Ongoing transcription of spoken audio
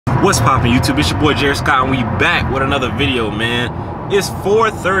What's poppin' YouTube? It's your boy Jaris and we back with another video, man. It's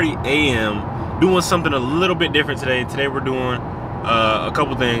 4:30 a.m. doing something a little bit different today. Today we're doing a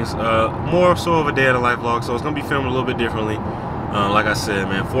couple things, more so of a day in the life vlog, so it's gonna be filmed a little bit differently. Like I said,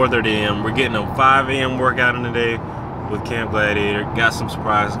 man, 4:30 a.m. We're getting a 5 a.m. workout in the day with Camp Gladiator. Got some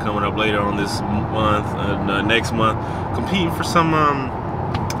surprises coming up later on this month, next month, competing for some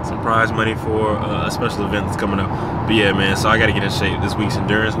prize money for a special event that's coming up. But yeah, man, so I gotta get in shape. This week's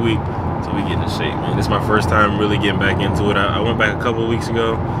endurance week, so we getting in shape, man. This is my first time really getting back into it. I went back a couple of weeks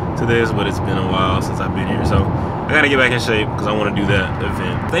ago to this, but it's been a while since I've been here, so I gotta get back in shape because I want to do that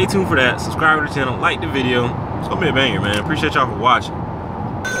event. Stay tuned for that. Subscribe to the channel, like the video. It's gonna be a banger, man. Appreciate y'all for watching.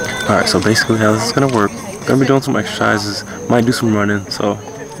 Alright, so basically how this is gonna work, gonna be doing some exercises, might do some running, so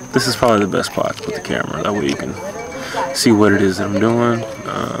this is probably the best spot to put the camera. That way you can see what it is that I'm doing.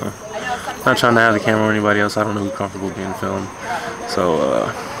 Not trying to have the camera or anybody else. I don't know who's comfortable being filmed. So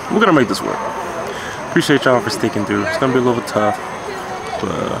we're gonna make this work. Appreciate y'all for sticking through. It's gonna be a little bit tough, but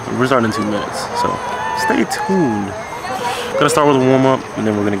we're starting in 2 minutes. So stay tuned. Gonna start with a warm up, and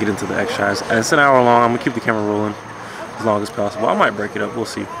then we're gonna get into the exercise. And it's an hour long. I'm gonna keep the camera rolling as long as possible. I might break it up. We'll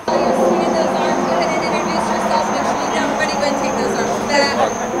see.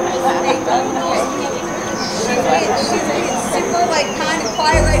 She's super, like, kind of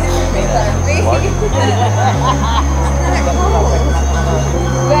quiet right now.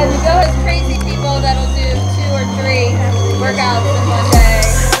 But we go with crazy people that'll do 2 or 3 workouts in one day.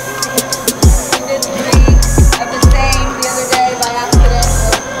 We did 3 of the same the other day by accident.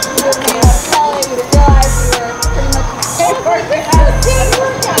 We were paying our telly, we didn't realize we were pretty much the same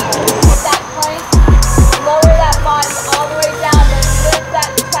workout. At that point, lower that body all the way down and lift that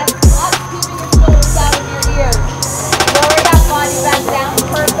chest up, keeping your shoulders out of your ears. Lower that body back down,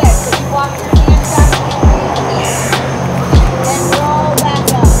 perfect. So you walk your hands back to your feet and roll back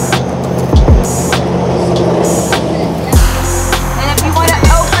up. And if you want to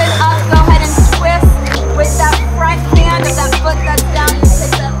open up, go ahead and twist with that front hand of that foot that's down. You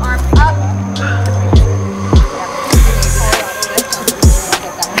take that arm up.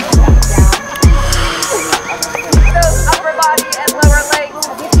 Those upper body and lower legs.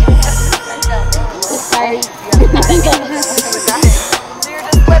 Sorry. So you're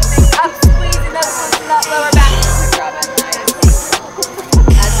just lifting up, squeezing those glutes in that lower back.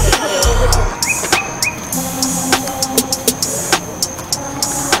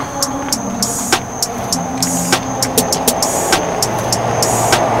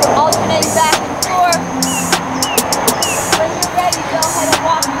 Alternating back and forth. When you're ready, go ahead and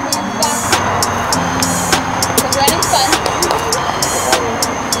walk your hands back. Because running's fun.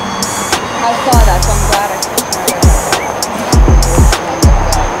 I saw that, so I'm glad I took it.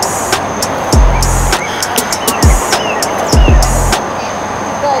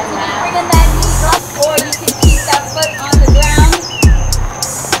 Good. So just bringing that knee up, or you can keep that foot on the ground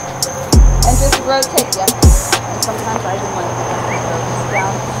and just rotate you. And sometimes I just want to go just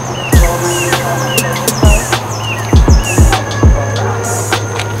down. Roll my knees up.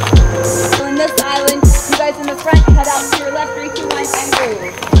 So in this island, you guys in the front, head out to your left, 3, 2, 1, and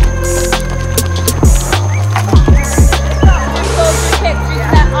move. Shoulder kicks, use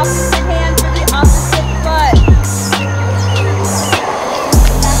that opposite hand for the opposite foot.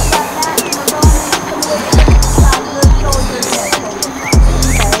 That's that mat, and we're going into some lifting side of those shoulder kicks.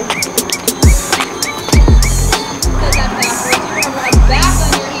 Okay. So that backwards, you're going to run back on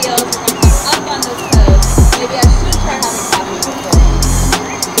your heels, you're going to come up on those toes. Maybe I should try having happy with it.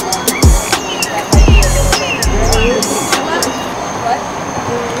 That might be a little bit. What?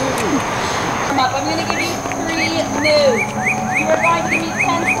 Come up, I'm going to give you 3 moves. You are going to give me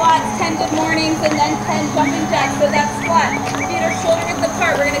 10 squats, 10 good mornings, and then 10 jumping jacks. So that squat, feet are shoulder width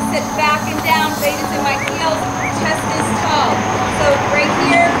apart. We're going to sit back and down, weight is in my heels, chest is tall. So right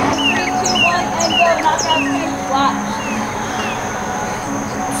here, 3, 2, 1, and go. Knock out 10 squats.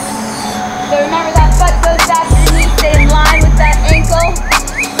 So remember that butt goes back to the knee, stay in line with that ankle.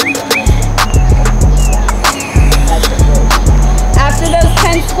 After those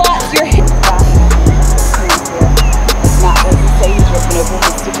 10 squats, your hips back.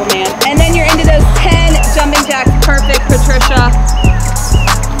 And then you're into those 10 jumping jacks. Perfect, Patricia.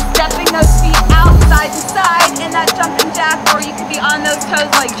 Stepping those feet out side to side in that jumping jack, or you could be on those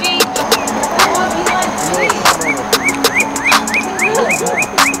toes like G.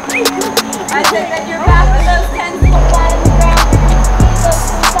 I said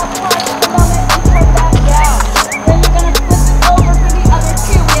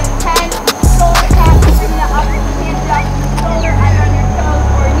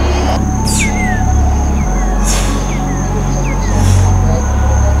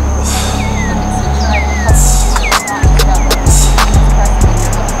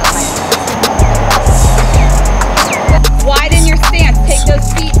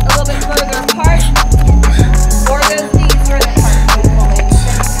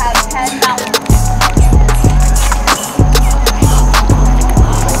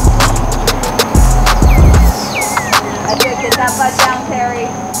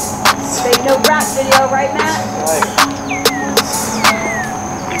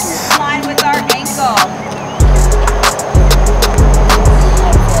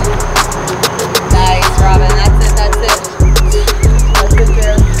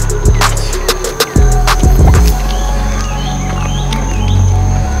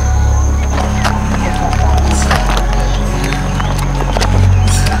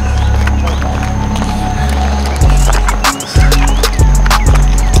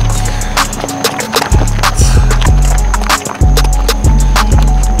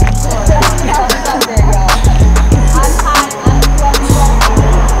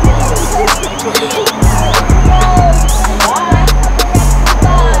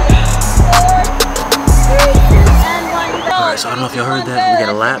done that. We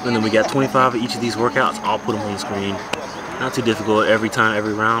got a lap, and then we got 25 of each of these workouts. I'll put them on the screen. Not too difficult. Every time,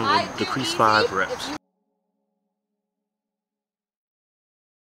 every round, we'll decrease 5 reps.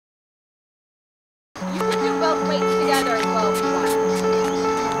 You can do both weights together as well if you want.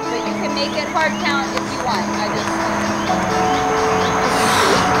 But you can make it hard count if you want. Can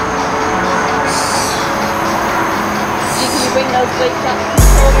you bring those weights up to the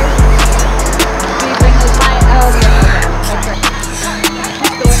shoulders? Can you bring those high? Oh, yeah. That's right.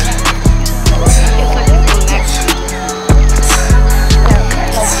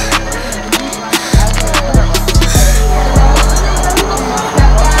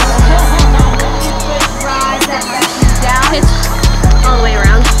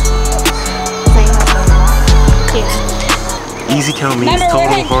 Easy count means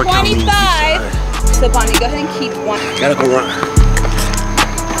total, hard count means each side. So Bonnie, go ahead and keep one. Gotta go run.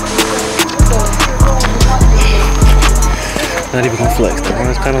 Not even gonna flex, that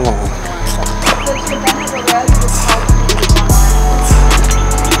run's kinda long.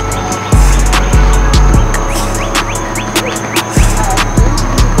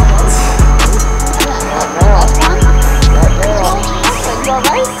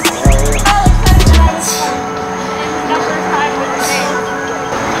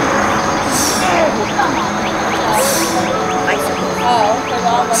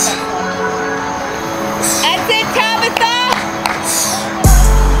 That's it, Tabitha!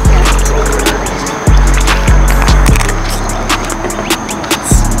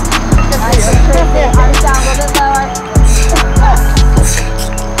 Arms down a little bit lower.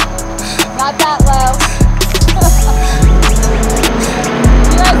 Not that low.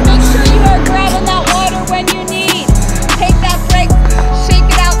 You guys make sure you are grabbing that water when you need. Take that break, shake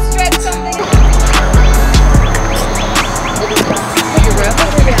it out, stretch something.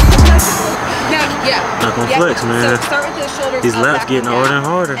 Not gonna flex, man. So start with the shoulders. These laps getting harder and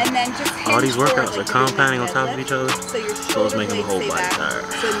harder. And then just all these workouts are compounding on top of each other. So your So it's making the whole body tired.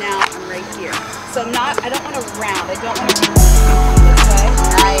 So now I'm right here. So I'm not, I don't want to round. I don't want to come this way.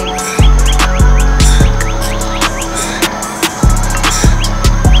 Nice.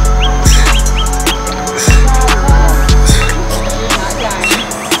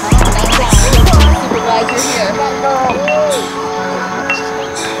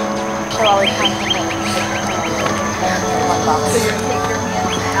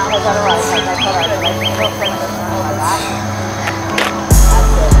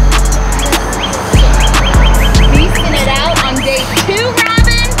 Beasting it out on day 2,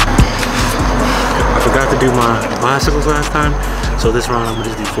 Robin. I forgot to do my bicycles last time, so this round I'm gonna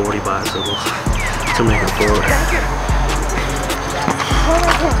just do 40 bicycles to make it forward.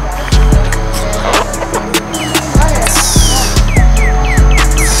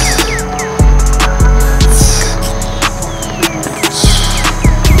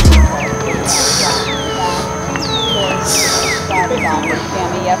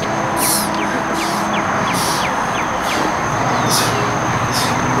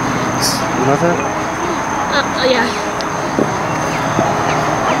 You know that? Yeah.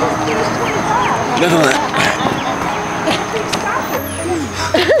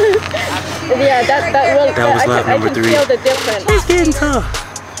 Yeah, that was lap number 3. I can feel the difference. It's getting tough.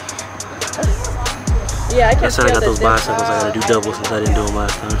 Yeah, I can I said I feel got the those bicycles. I gotta do double since I didn't do them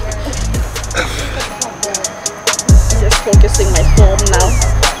last time. Just focusing my form now.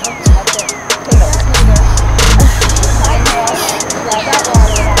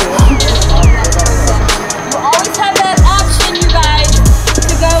 You always have that option, you guys, to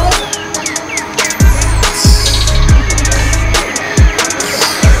go.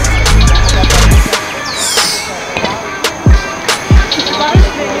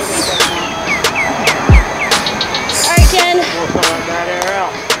 Alright, Jen.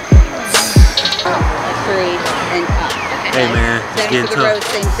 3 and up. Hey man, it's getting for the road,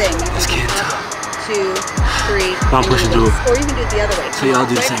 tough. same thing. It's getting Up, tough. 2, 3. I'm pushing through it. Or you can do it the other way. So y'all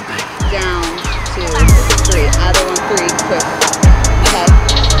do the same thing. Down, 2, 3. Other one, 3. Push. Okay.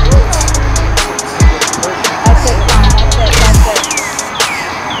 That's it, John. That's it. That's it.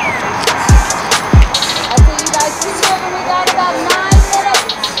 That's it, you guys. Keep moving. We got about 9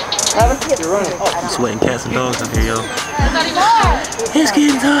 minutes. You're running. I'm sweating cats and dogs up here, yo. Not even more. It's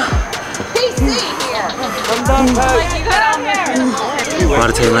getting tough. PC here. I'm done, guys. You got on there. About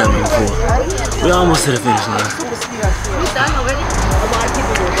to take lap number 4. We almost to the finish line. We done already? A lot of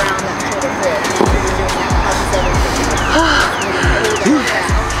people were around that sort of bridge.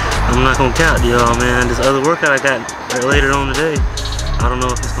 I'm not gonna count y'all, man. This other workout I got later on today, I don't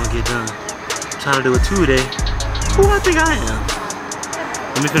know if it's gonna get done. I'm trying to do a 2 a day. Who do I think I am?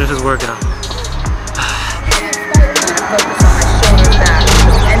 Let me finish this workout. Focus on my shoulders.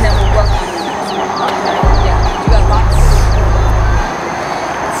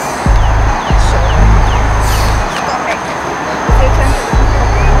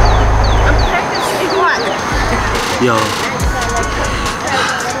 Yo.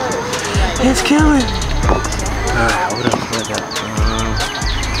 It's killing. Alright, what else do I got?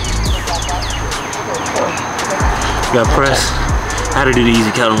 Got press. I had to do the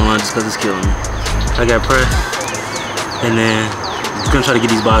easy count on one just because it's killing me. I got press. And then I'm just gonna try to get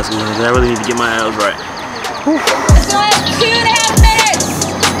these boxes. I really need to get my abs right. Let's do it. 2.5 minutes.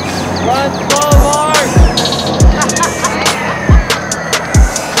 Let's go, Mark.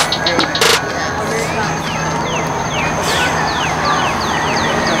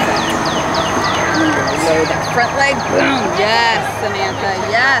 That front leg, boom. Yes, Samantha,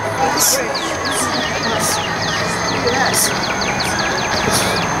 yes.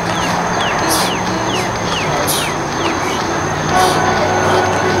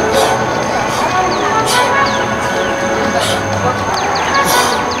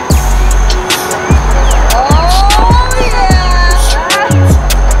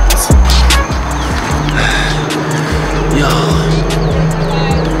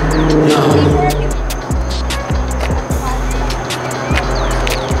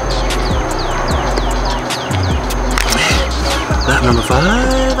 Number 5,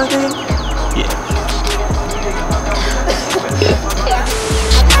 I think. Yeah.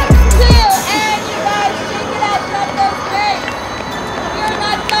 2, and you guys shake it out, drop those weights. You're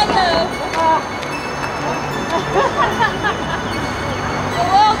not done though. It's a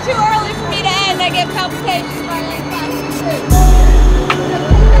little too early for me to end. I get palpitations by like 5 to 6.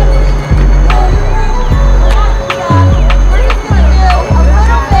 We're just gonna do a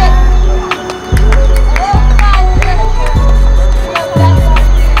little bit.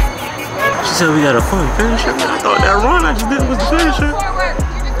 So we got a fun finisher. I thought that run I just did was the finisher.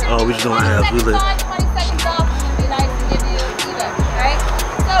 Oh, we just don't have. We live. 20 seconds off would be nice to give you even, right?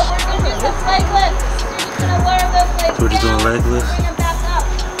 So we're going to do some leg lifts. You're just going to lower those legs So we're just doing leg lifts. Bring them back up.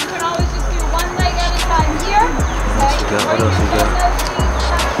 You can always just do one leg at a time here. What else we got? What else we got?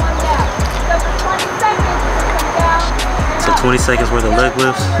 So for 20 seconds, come down. So 20 seconds worth of leg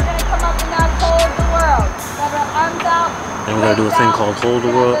lifts. We're going to come up and down, hold the world. Got our arms out. And we're gonna do a thing called hold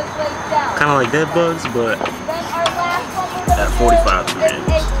the world. Kind of like dead bugs, but then our last one we're at 45 minutes.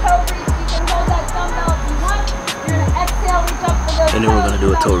 is a toe reach. You can hold that dumbbell if you want. You're gonna exhale, reach up for those And then we're gonna do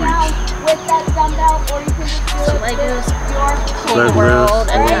a toe reach. with that dumbbell, or you can just do it leg lifts, your hold the world,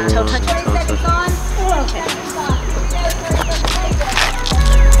 and then toe touch. 20 seconds on. Okay.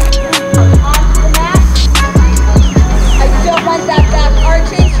 Onto the mat. I don't want that back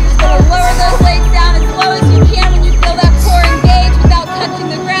arching, so you're just gonna lower those legs down as low as you can. When you feel that core engage without touching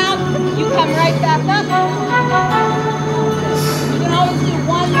the ground, you come right back up. You can always do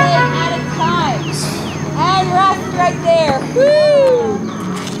one leg at a time. And rest right there. Woo!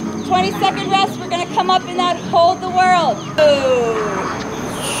 20-second rest. We're going to come up in that hold the world. Ooh.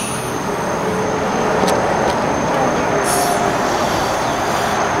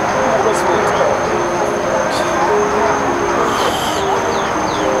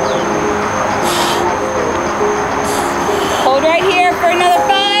 Hold right here for another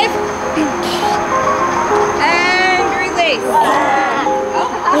 5. And release.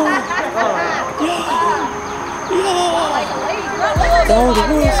 Oh, the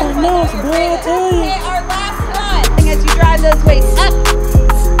world's so nice, bro, I tell you. Okay, our last one. As you drive those weights up,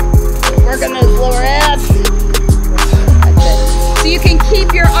 work on those lower abs. That's it. So you can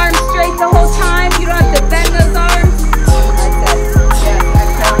keep your arms straight the whole time. You don't have to bend those arms. That's it. Yeah,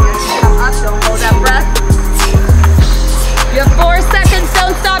 exhale. Come up. Don't hold that breath. You have 4 seconds.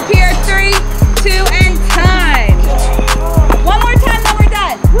 Don't stop here. 3, 2, and time. One more time, then we're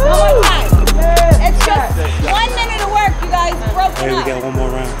done. One more time. It's just 1 minute of work, you guys. Broken Hey, we up. got one more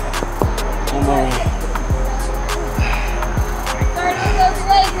round. One more round. Starting those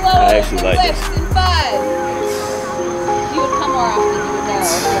legs lower. I actually like lifts in 5. You would come more often. You would know.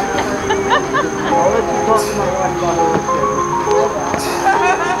 I'll let you talk to my wife about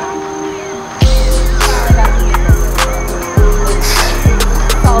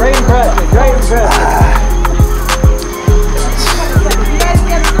Great impression, great impression. You guys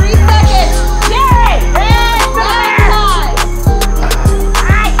have 3 seconds. Jaris! And time!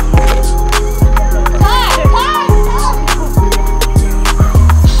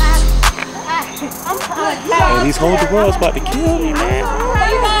 Hey, these hold the world's about to kill me, man.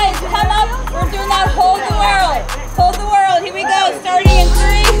 Hey, you guys, come up. We're doing that hold the world. Hold the world. Here we go. Starting in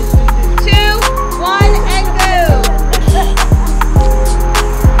 3, 2, 1, and go.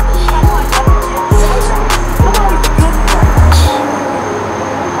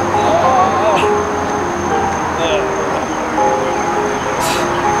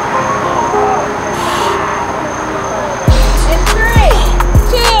 In 3,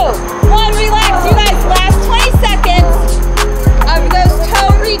 2, 1, relax, you guys. Last 20 seconds.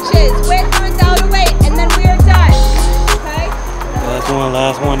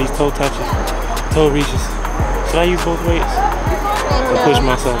 doing these toe touches, toe reaches. Should I use both weights? Or push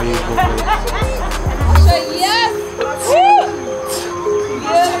myself to use both weights? Yes! Woo!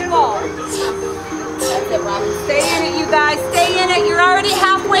 Beautiful. That's it, Robin. Stay in it, you guys. Stay in it. You're already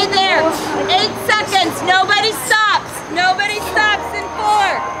halfway there. 8 seconds. Nobody stops. Nobody stops in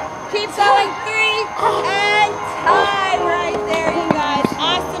 4. Keep going. 3 and tie right there, you guys.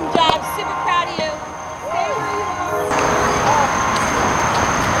 Awesome job. Super proud of you. Stay where you are.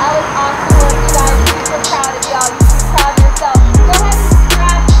 That was awesome work, you guys. Super proud of y'all. You should be proud of yourself. Go ahead and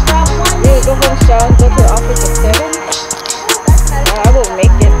grab one. Yeah, go ahead and shower and go to the office at 7. I won't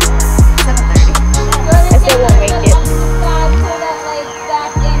make it. 7:30. I still won't make it.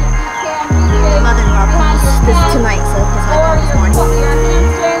 Mother-in-law comes this tonight, so because I come this morning.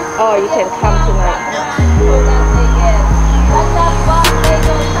 Oh, you can come tonight.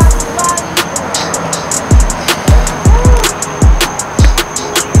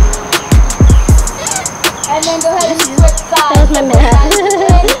 And then go ahead and switch sides. That was my math.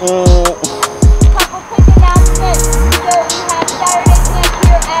 Couple quick announcements. So we have Saturday camp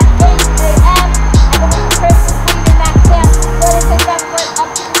here at 8 a.m. And then Chris is leaving that camp. Go ahead and take that foot up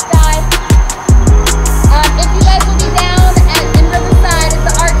to the sky. If you guys will be down in Riverside at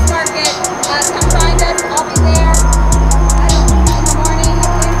the Arts Market, come find us. I'll be there. I don't know, in the morning,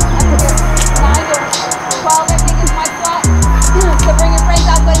 I forget, 9 or 12, I think is my slot. So bring your friends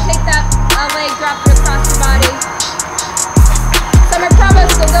out. Go ahead and take that leg, drop it across your body. Summer promo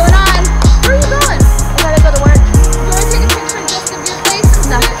still going on. Where are you going? I gotta go to work. You want to take a picture just of your face?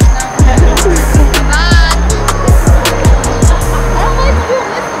 No. Come on. I don't like you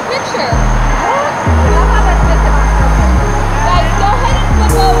miss the picture. Guys, go ahead and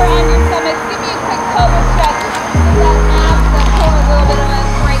flip over on your stomachs. Give me a quick cobra stretch. Give that abs, that core a little bit of a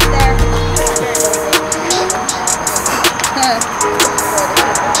break there.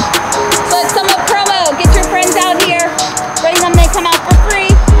 So it's summer promo. Get your friends out here. Bring them. They come out for free.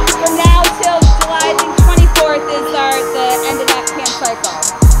 From now till July, I think 24th is the end of that camp cycle.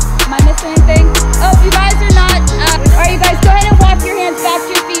 Am I missing anything? Oh, you guys are not. All right, you guys, go ahead and walk your hands back to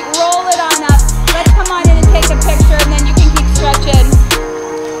your feet. Roll it on up. Let's come on in and take a picture, and then you can keep stretching.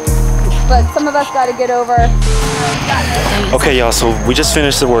 But some of us got to get over. Okay, y'all, so we just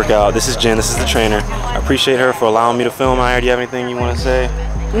finished the workout. This is Jen, this is the trainer. I appreciate her for allowing me to film. Do you have anything you want to say?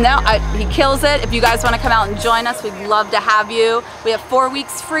 No, he kills it. If you guys want to come out and join us, we'd love to have you. We have 4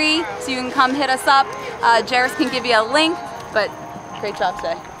 weeks free, so you can come hit us up. Jaris can give you a link, but great job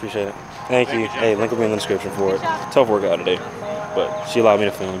today. Appreciate it. Thank you. Hey, link will be in the description for it. Tough workout today, but she allowed me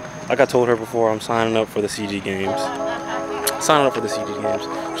to film. Like I told her before, I'm signing up for the CG games. Signing up for the CG games.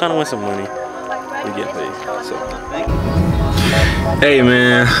 I'm trying to win some money. We get paid. So. Hey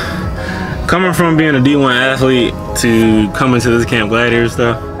man, coming from being a D1 athlete to coming to this Camp Gladiator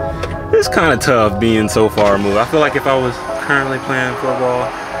stuff, it's kind of tough being so far removed. I feel like if I was currently playing football,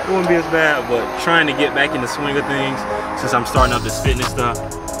 it wouldn't be as bad, but trying to get back in the swing of things since I'm starting up this fitness stuff,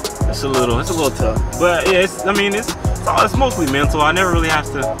 it's a little tough. But yeah, it's mostly mental. I never really have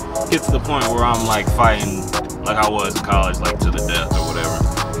to get to the point where I'm like fighting like I was in college, like to the death or whatever.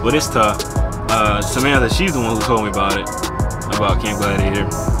 But it's tough. Samantha, she's the one who told me about it, about Camp Gladiator.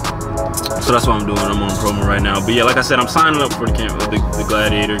 So that's what I'm doing. I'm on promo right now. But yeah, like I said, I'm signing up for the Camp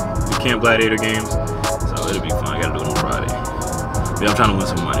Gladiator games. So it'll be fun. I gotta do it on Friday. Yeah, I'm trying to win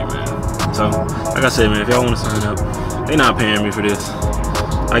some money, man. So, like I said, man, if y'all want to sign up, they not paying me for this.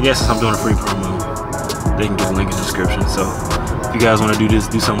 I guess since I'm doing a free promo, they can get a link in the description. So if you guys want to do this,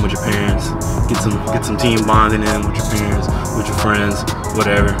 do something with your parents, get some team bonding in with your parents, with your friends,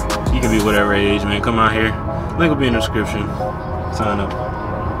 whatever. You can be whatever age, man. Come out here. Link will be in the description. Sign up.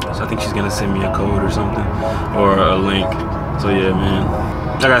 So I think she's gonna send me a code or something, or a link. So yeah, man.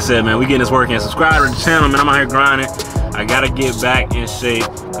 Like I said, man, we getting this work in. Subscribe to the channel, man. I'm out here grinding. I gotta get back in shape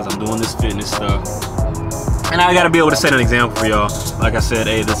because I'm doing this fitness stuff. And I gotta be able to set an example for y'all. Like I said,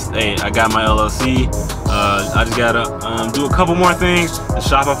 I got my LLC. I just gotta do a couple more things. The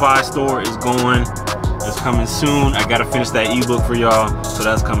Shopify store is going. It's coming soon. I gotta finish that ebook for y'all, so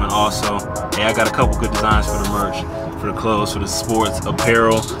that's coming also. Hey, I got a couple good designs for the merch, for the clothes, for the sports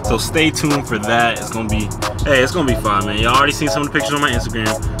apparel. So stay tuned for that. It's gonna be, hey, it's gonna be fun, man. Y'all already seen some of the pictures on my Instagram.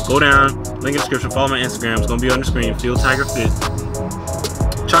 Go down, link in the description. Follow my Instagram. It's gonna be on the screen. Field Tiger Fit.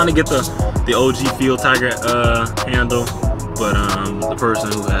 Trying to get the OG Field Tiger handle, but the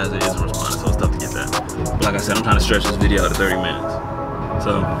person who has it isn't responding, so it's tough to get that. But like I said, I'm trying to stretch this video to 30 minutes.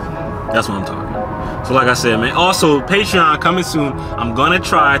 So that's what I'm talking. So like I said, man, also Patreon coming soon. I'm gonna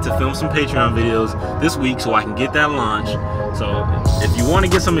try to film some Patreon videos this week so I can get that launched. So if you want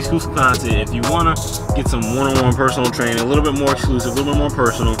to get some exclusive content, if you want to get some one-on-one personal training, a little bit more exclusive, a little bit more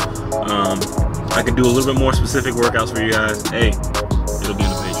personal, I can do a little bit more specific workouts for you guys. Hey, it'll be in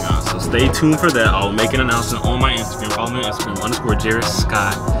the Patreon. So stay tuned for that. I'll make an announcement on my Instagram. Follow me on Instagram,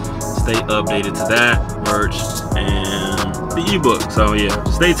 _JarisScott. Stay updated to that, merch, and the ebook. So yeah,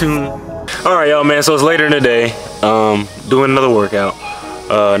 stay tuned. All right, y'all, man. So it's later in the day. Doing another workout.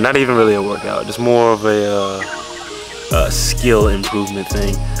 Not even really a workout, just more of a skill improvement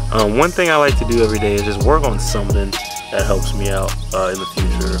thing. One thing I like to do every day is just work on something that helps me out in the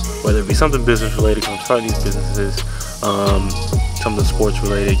future, whether it be something business related, because I'm starting these businesses, something sports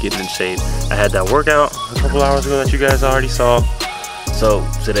related, getting in shape. I had that workout a couple hours ago that you guys already saw. So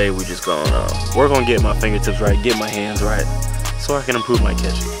today we just gonna work on getting my fingertips right, get my hands right, so I can improve my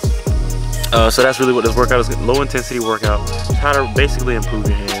catching. So that's really what this workout is, low intensity workout, how to basically improve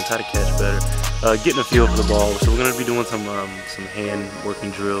your hands, how to catch better, getting a feel for the ball. So we're gonna be doing some hand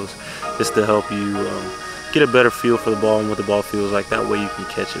working drills just to help you get a better feel for the ball and what the ball feels like. That way you can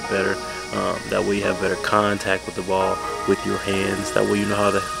catch it better. That way you have better contact with the ball, with your hands. That way you know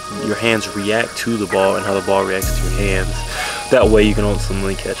how your hands react to the ball and how the ball reacts to your hands. That way you can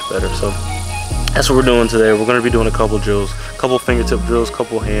ultimately catch better. So that's what we're doing today. We're going to be doing a couple drills, couple fingertip drills,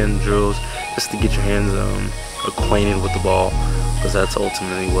 couple hand drills, just to get your hands acquainted with the ball, because that's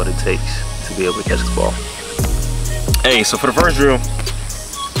ultimately what it takes to be able to catch the ball. Hey, so for the first drill,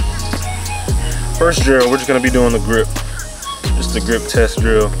 we're just going to be doing the grip, just the grip test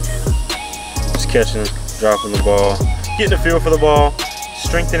drill, just catching, dropping the ball, getting a feel for the ball,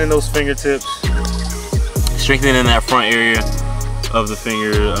 strengthening those fingertips, strengthening that front area of the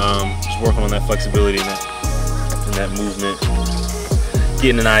finger, just working on that flexibility and that movement,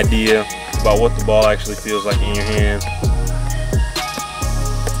 getting an idea about what the ball actually feels like in your hand,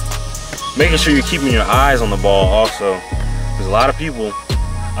 making sure you're keeping your eyes on the ball also, because a lot of people,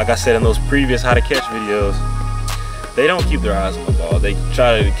 like I said in those previous how to catch videos, they don't keep their eyes on the ball. They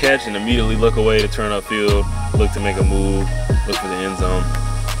try to catch and immediately look away to turn upfield, look to make a move, look for the end zone.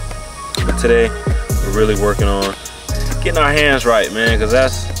 But today, we're really working on getting our hands right, man, because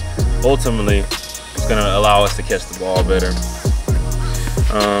that's ultimately what's going to allow us to catch the ball better.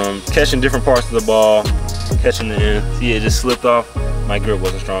 Catching different parts of the ball, catching the end. See, it just slipped off. My grip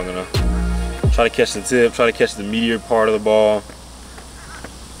wasn't strong enough. Try to catch the tip, try to catch the meatier part of the ball.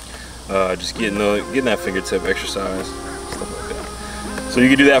 Just getting that fingertip exercise, stuff like that. So you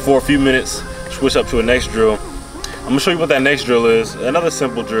can do that for a few minutes, switch up to a next drill. I'm gonna show you what that next drill is. Another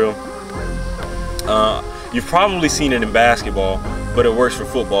simple drill. You've probably seen it in basketball, but it works for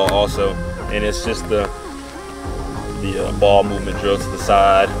football also. And it's just the ball movement drill to the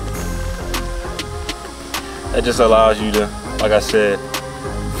side. That just allows you to, like I said,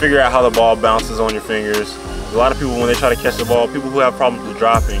 figure out how the ball bounces on your fingers. A lot of people, when they try to catch the ball, people who have problems with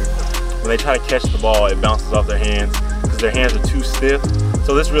dropping, when they try to catch the ball, it bounces off their hands because their hands are too stiff.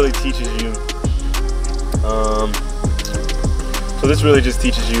 So this really teaches you, just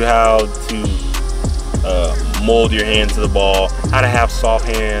teaches you how to mold your hand to the ball, how to have soft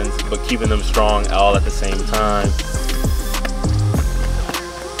hands but keeping them strong all at the same time.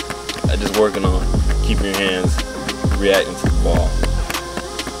 Just working on keeping your hands reacting to the ball.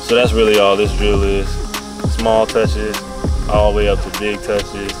 So that's really all this drill is. Small touches all the way up to big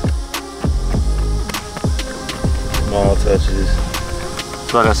touches. Small touches.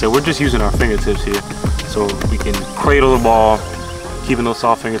 So like I said, we're just using our fingertips here so we can cradle the ball, keeping those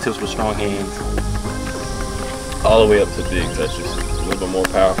soft fingertips with strong hands, all the way up to big touches, a little bit more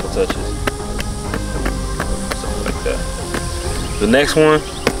powerful touches, something like that. The next one,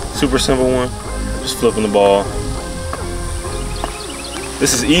 super simple one, just flipping the ball.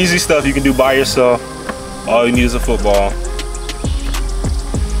 This is easy stuff you can do by yourself. All you need is a football.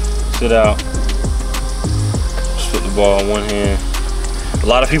 Sit out. Just flip the ball in one hand. A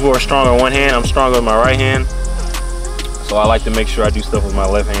lot of people are strong on one hand. I'm stronger with my right hand. So I like to make sure I do stuff with my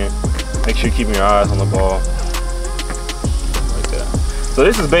left hand. Make sure you're keeping your eyes on the ball. Like that. So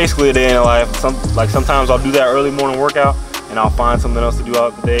this is basically a day in the life. Sometimes I'll do that early morning workout and I'll find something else to do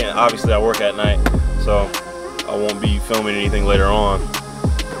out the day. And obviously I work at night, so I won't be filming anything later on.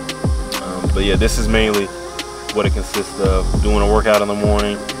 But yeah, this is mainly what it consists of. Doing a workout in the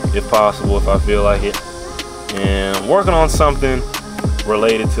morning, if possible, if I feel like it. And working on something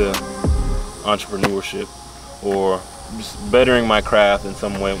related to entrepreneurship or just bettering my craft in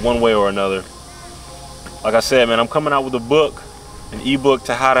some way, one way or another. Like I said, man, I'm coming out with a book, an ebook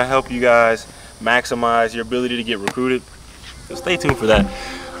to how to help you guys maximize your ability to get recruited. So stay tuned for that.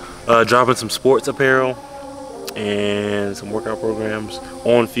 Dropping some sports apparel, and some workout programs,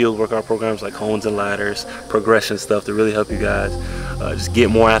 on-field workout programs like hones and ladders, progression stuff to really help you guys just get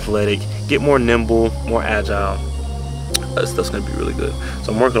more athletic, get more nimble, more agile. That stuff's gonna be really good.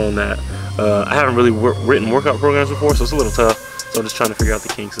 So I'm working on that. I haven't really written workout programs before, so it's a little tough. So I'm just trying to figure out the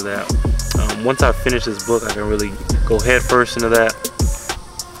kinks of that. Once I finish this book, I can really go head first into that.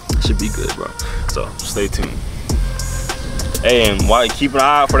 It should be good, bro. So stay tuned. Hey, and while keep an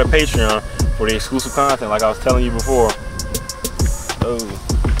eye out for the Patreon for the exclusive content, like I was telling you before.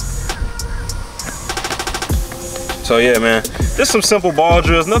 So yeah, man, just some simple ball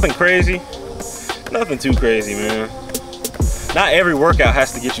drills, nothing crazy, nothing too crazy, man. Not every workout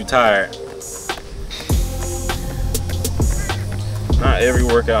has to get you tired. Not every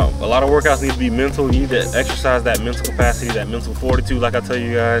workout. A lot of workouts need to be mental. You need to exercise that mental capacity, that mental fortitude. Like I tell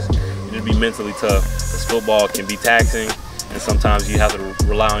you guys, you need to be mentally tough. Because football can be taxing, and sometimes you have to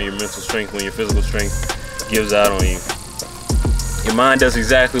rely on your mental strength when your physical strength gives out on you. Your mind does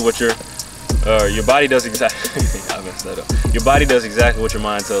exactly what your body does exactly. I messed that up. Your body does exactly what your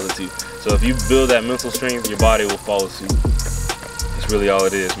mind tells it to. So if you build that mental strength, your body will follow suit. That's really all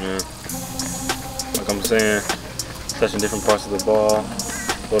it is, man. Like I'm saying, touching different parts of the ball.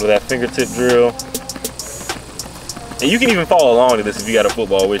 Go to that fingertip drill. And you can even follow along to this if you got a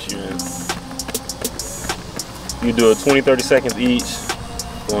football with you, man. You do it 20-30 seconds each.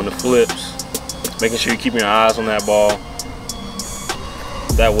 Going to flips. Making sure you're keeping your eyes on that ball.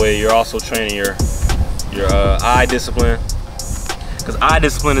 That way you're also training your eye discipline. Because eye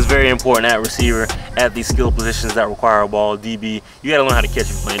discipline is very important at receiver, at these skill positions that require a ball. DB, you got to learn how to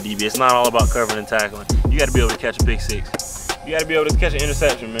catch if you're playing DB. It's not all about covering and tackling. You got to be able to catch a big six. You got to be able to catch an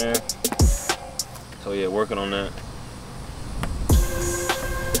interception, man. So yeah, working on that.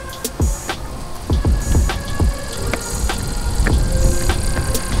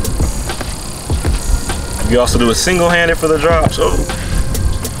 You also do it single-handed for the drops. Oh,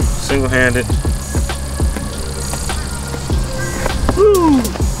 single-handed. Woo!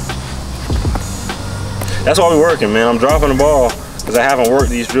 That's why we're working, man. I'm dropping the ball because I haven't worked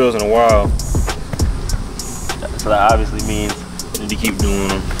these drills in a while. So that obviously means I need to keep doing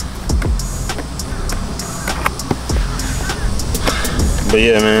them. But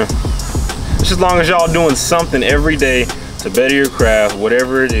yeah, man. Just as long as y'all doing something every day to better your craft,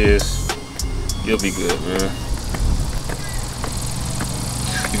 whatever it is, you'll be good, man.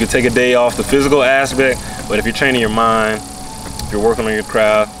 You can take a day off the physical aspect, but if you're training your mind, if you're working on your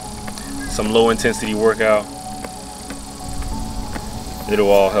craft, some low intensity workout,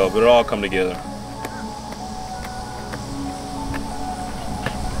 it'll all help. It'll all come together.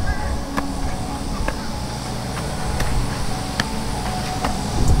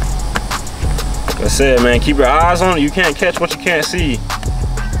 Like I said, man, keep your eyes on it. You can't catch what you can't see.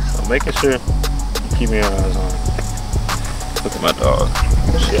 So making sure you keep your eyes on it. Look at my dog.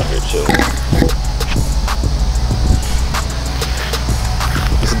 She out here chilling.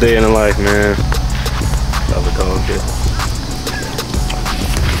 It's a day in the life, man. Love a dog here.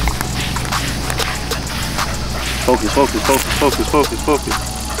 Focus, focus, focus, focus, focus, focus.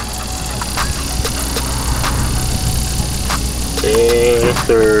 Yes,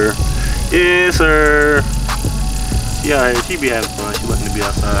 sir. Yes, sir. Yeah, she be having fun. She looking to be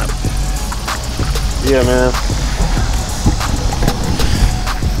outside. Yeah, man.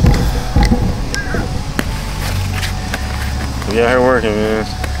 We out here working, man.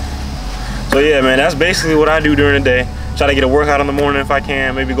 So yeah, man, that's basically what I do during the day. Try to get a workout in the morning if I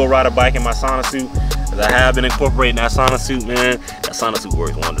can. Maybe go ride a bike in my sauna suit. Cause I have been incorporating that sauna suit, man. That sauna suit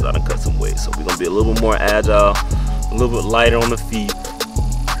works wonders. I done cut some weight, so we're gonna be a little bit more agile, a little bit lighter on the feet.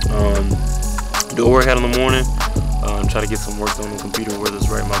 Do a workout in the morning. Try to get some work done on the computer, whether it's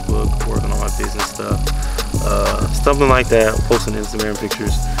writing my book, working on my business stuff, something like that. Posting Instagram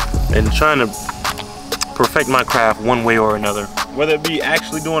pictures and trying to perfect my craft one way or another. Whether it be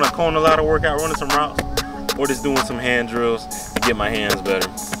actually doing a cone and ladder workout, running some routes, or just doing some hand drills to get my hands better.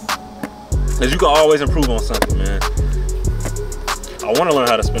 Cause you can always improve on something, man. I want to learn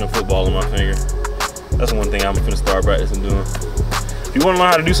how to spin a football on my finger. That's one thing I'm gonna start practicing doing. If you want to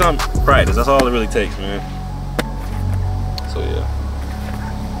learn how to do something, practice. That's all it really takes, man. So yeah.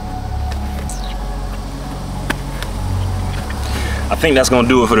 I think that's gonna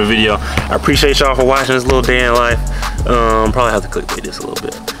do it for the video. I appreciate y'all for watching this little day in life. Probably have to clickbait this a little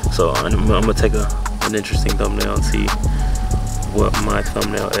bit. So I'm gonna take an interesting thumbnail and see what my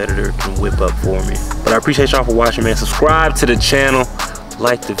thumbnail editor can whip up for me. But I appreciate y'all for watching, man. Subscribe to the channel,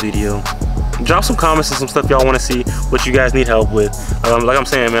 like the video, drop some comments and some stuff y'all want to see, what you guys need help with. Like I'm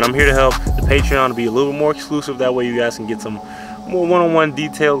saying, man, I'm here to help the Patreon to be a little more exclusive. That way you guys can get some more one-on-one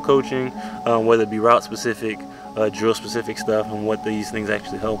detailed coaching, whether it be route specific, drill specific stuff, and what these things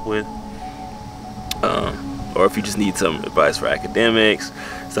actually help with. Or if you just need some advice for academics,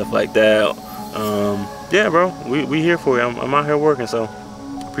 stuff like that. Yeah, bro, we here for you. I'm out here working, so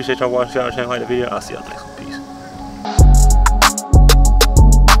appreciate y'all watching. Y'all channel, like the video. I'll see y'all next one. Peace.